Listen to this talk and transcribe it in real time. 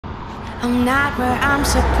I'm not where I'm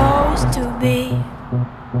supposed to be.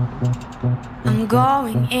 I'm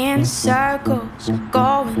going in circles,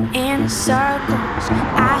 going in circles.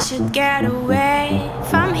 I should get away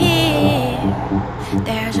from here.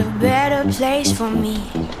 There's a better place for me,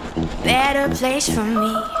 better place for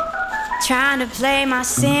me. Trying to play my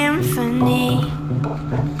symphony,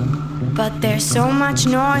 but there's so much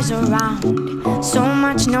noise around, so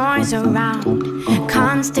much noise around.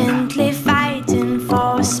 Constantly fighting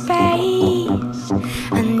for space.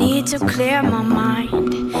 I need to clear my mind,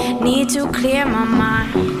 need to clear my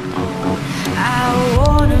mind. I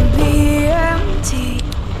wanna be empty,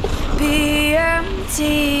 be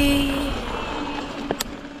empty,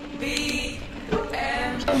 be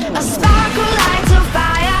empty. A sparkle lights a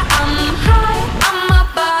fire. I'm high, I'm a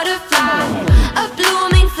butterfly, a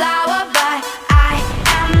blooming flower, but I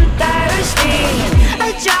am thirsty. A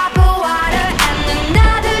drop of water and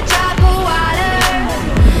another drop of water.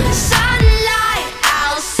 Sunlight,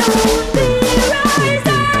 I'll soon be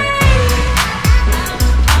rising.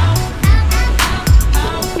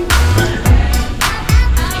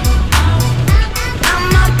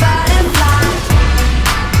 I'm a butterfly.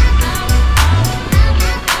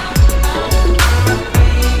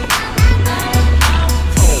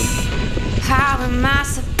 How am I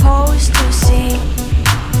supposed to see?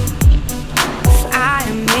 If I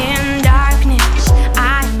am in darkness,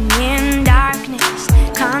 I am in darkness.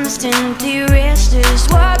 Constantly restless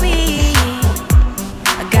worry.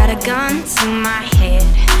 I got a gun to my head,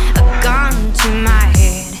 a gun to my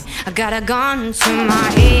head. I got a gun to my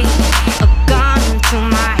head, a gun to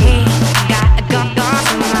my head.